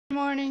Good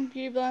morning,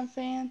 Beauty Blonde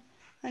fan.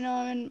 I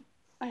know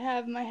I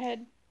have my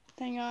head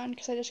thing on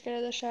because I just got out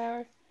of the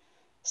shower.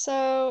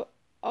 So,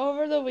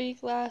 over the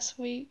week, last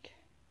week,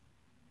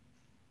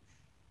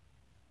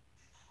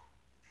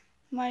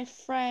 my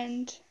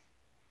friend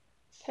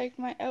picked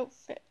my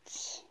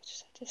outfits.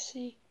 Just had to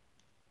see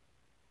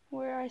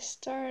where I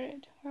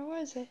started. Where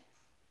was it?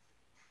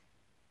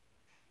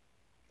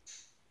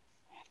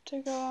 I have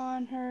to go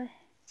on her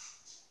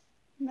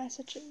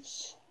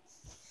messages.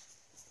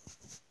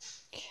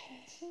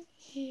 Okay,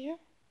 here.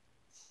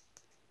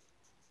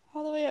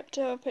 All the way up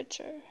to a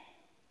picture.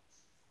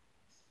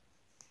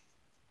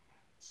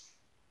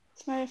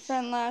 It's my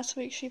friend last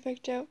week. She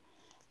picked out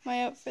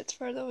my outfits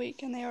for the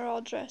week and they were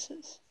all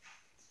dresses.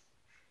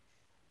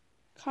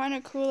 Kind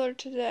of cooler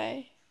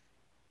today.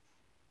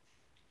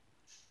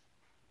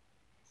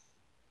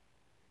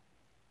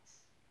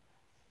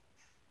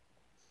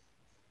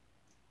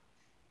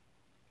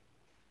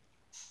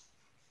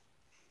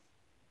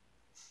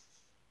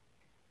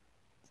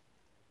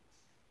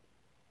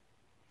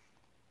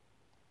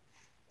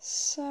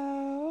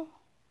 So,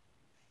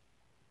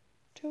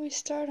 do we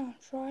start on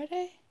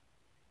Friday?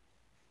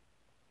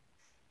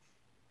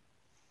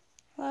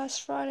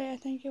 Last Friday, I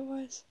think it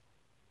was.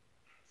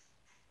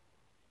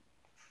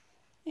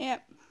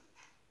 Yep.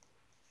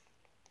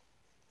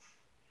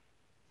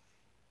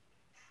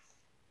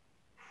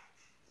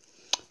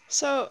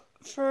 So,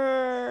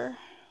 for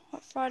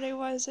what Friday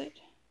was it?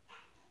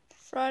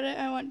 Friday,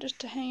 I went just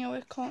to hang out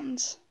with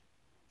Colton's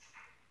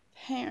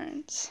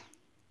parents.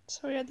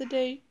 So, we had the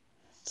date.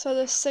 So,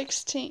 the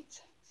 16th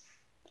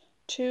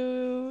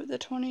to the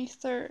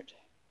 23rd.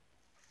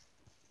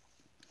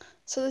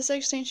 So, the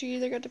 16th, you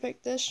either got to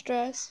pick this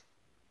dress.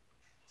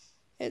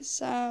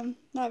 It's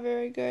not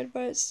very good,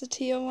 but it's the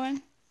teal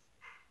one.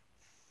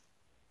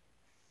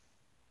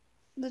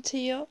 The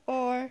teal,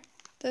 or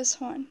this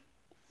one.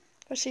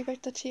 But she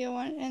picked the teal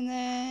one. And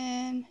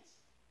then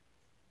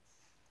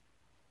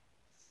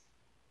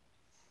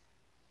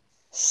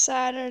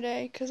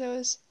Saturday, because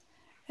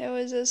it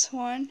was this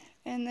one.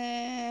 And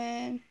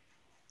then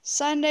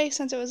Sunday,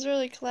 since it was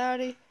really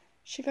cloudy,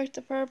 she picked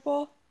the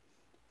purple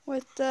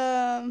with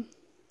the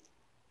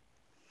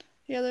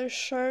other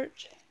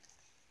shirt.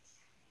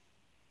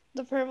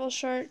 The purple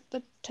shirt,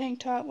 the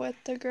tank top with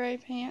the gray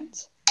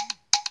pants.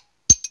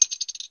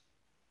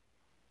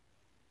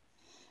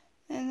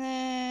 And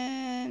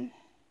then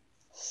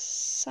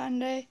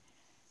Sunday,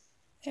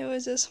 it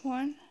was this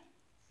one.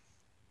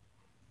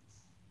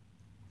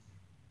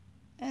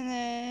 And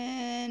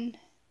then,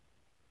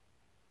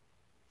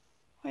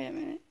 wait a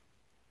minute.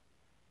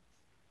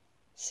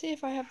 See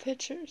if I have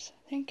pictures.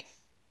 I think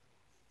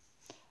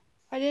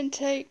I didn't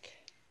take.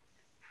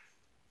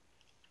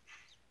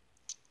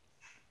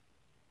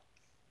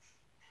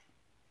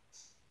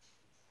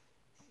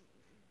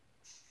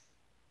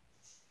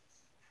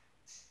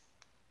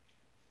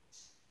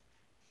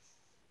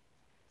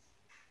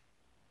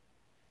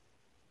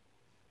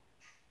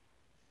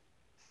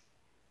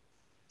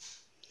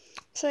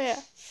 So yeah,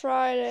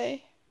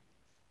 Friday.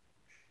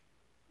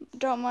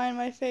 Don't mind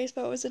my face,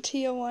 but it was a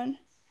teal one.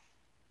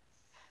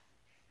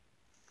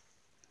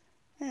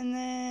 And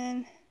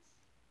then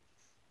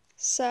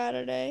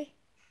Saturday.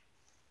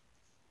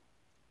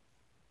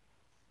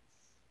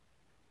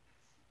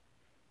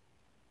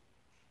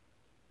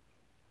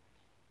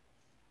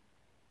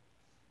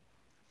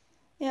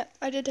 Yeah,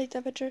 I did take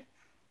that picture.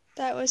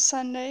 That was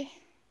Sunday.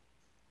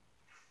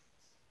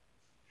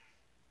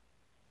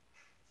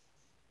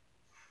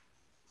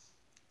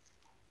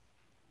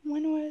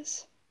 When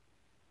was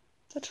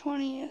the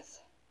 20th?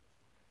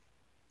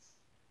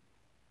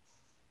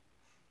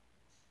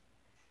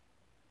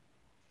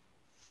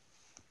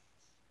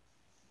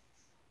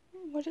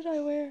 What did I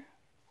wear?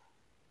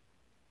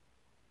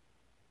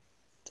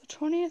 The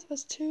 20th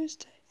was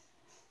Tuesday.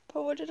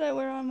 But what did I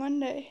wear on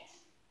Monday?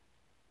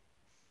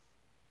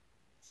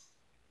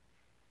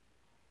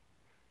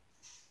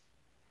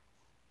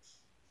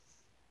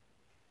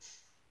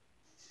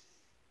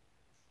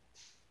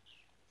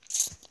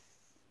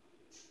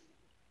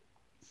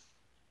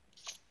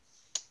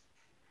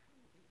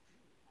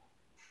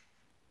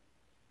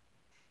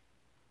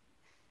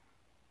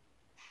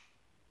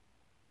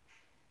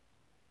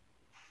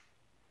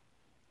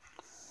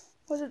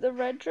 Was it the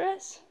red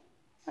dress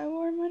I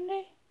wore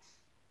Monday?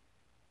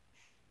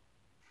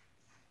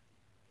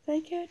 I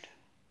think it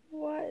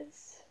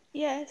was.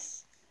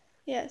 Yes.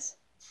 Yes.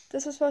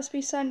 This was supposed to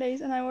be Sundays,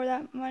 and I wore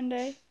that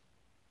Monday.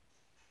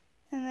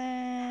 And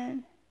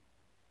then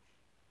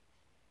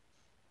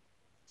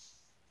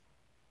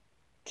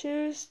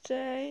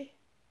Tuesday,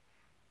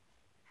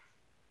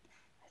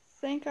 I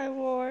think I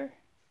wore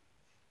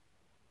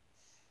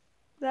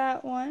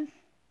that one.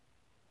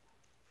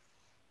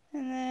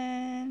 And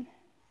then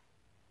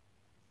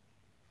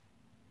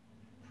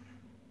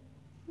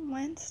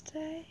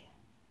Wednesday,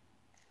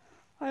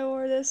 I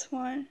wore this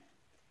one.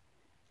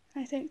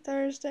 I think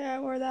Thursday I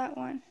wore that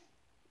one.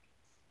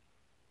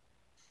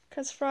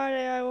 'Cause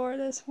Friday I wore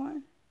this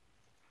one.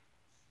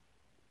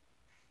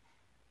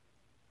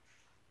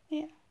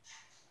 Yeah.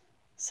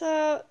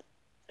 So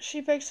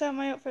she picks out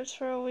my outfits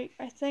for a week.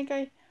 I think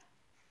I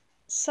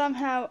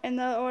somehow, in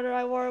the order,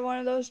 I wore one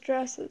of those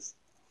dresses.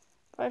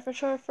 But for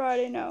sure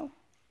Friday, no.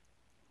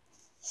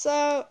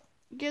 So,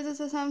 give this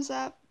a thumbs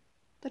up.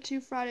 The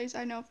 2 Fridays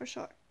I know for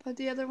sure. But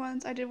the other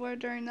ones I did wear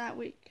during that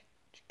week.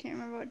 I can't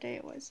remember what day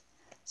it was.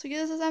 So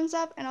give this a thumbs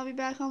up, and I'll be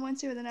back on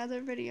Wednesday with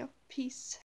another video. Peace.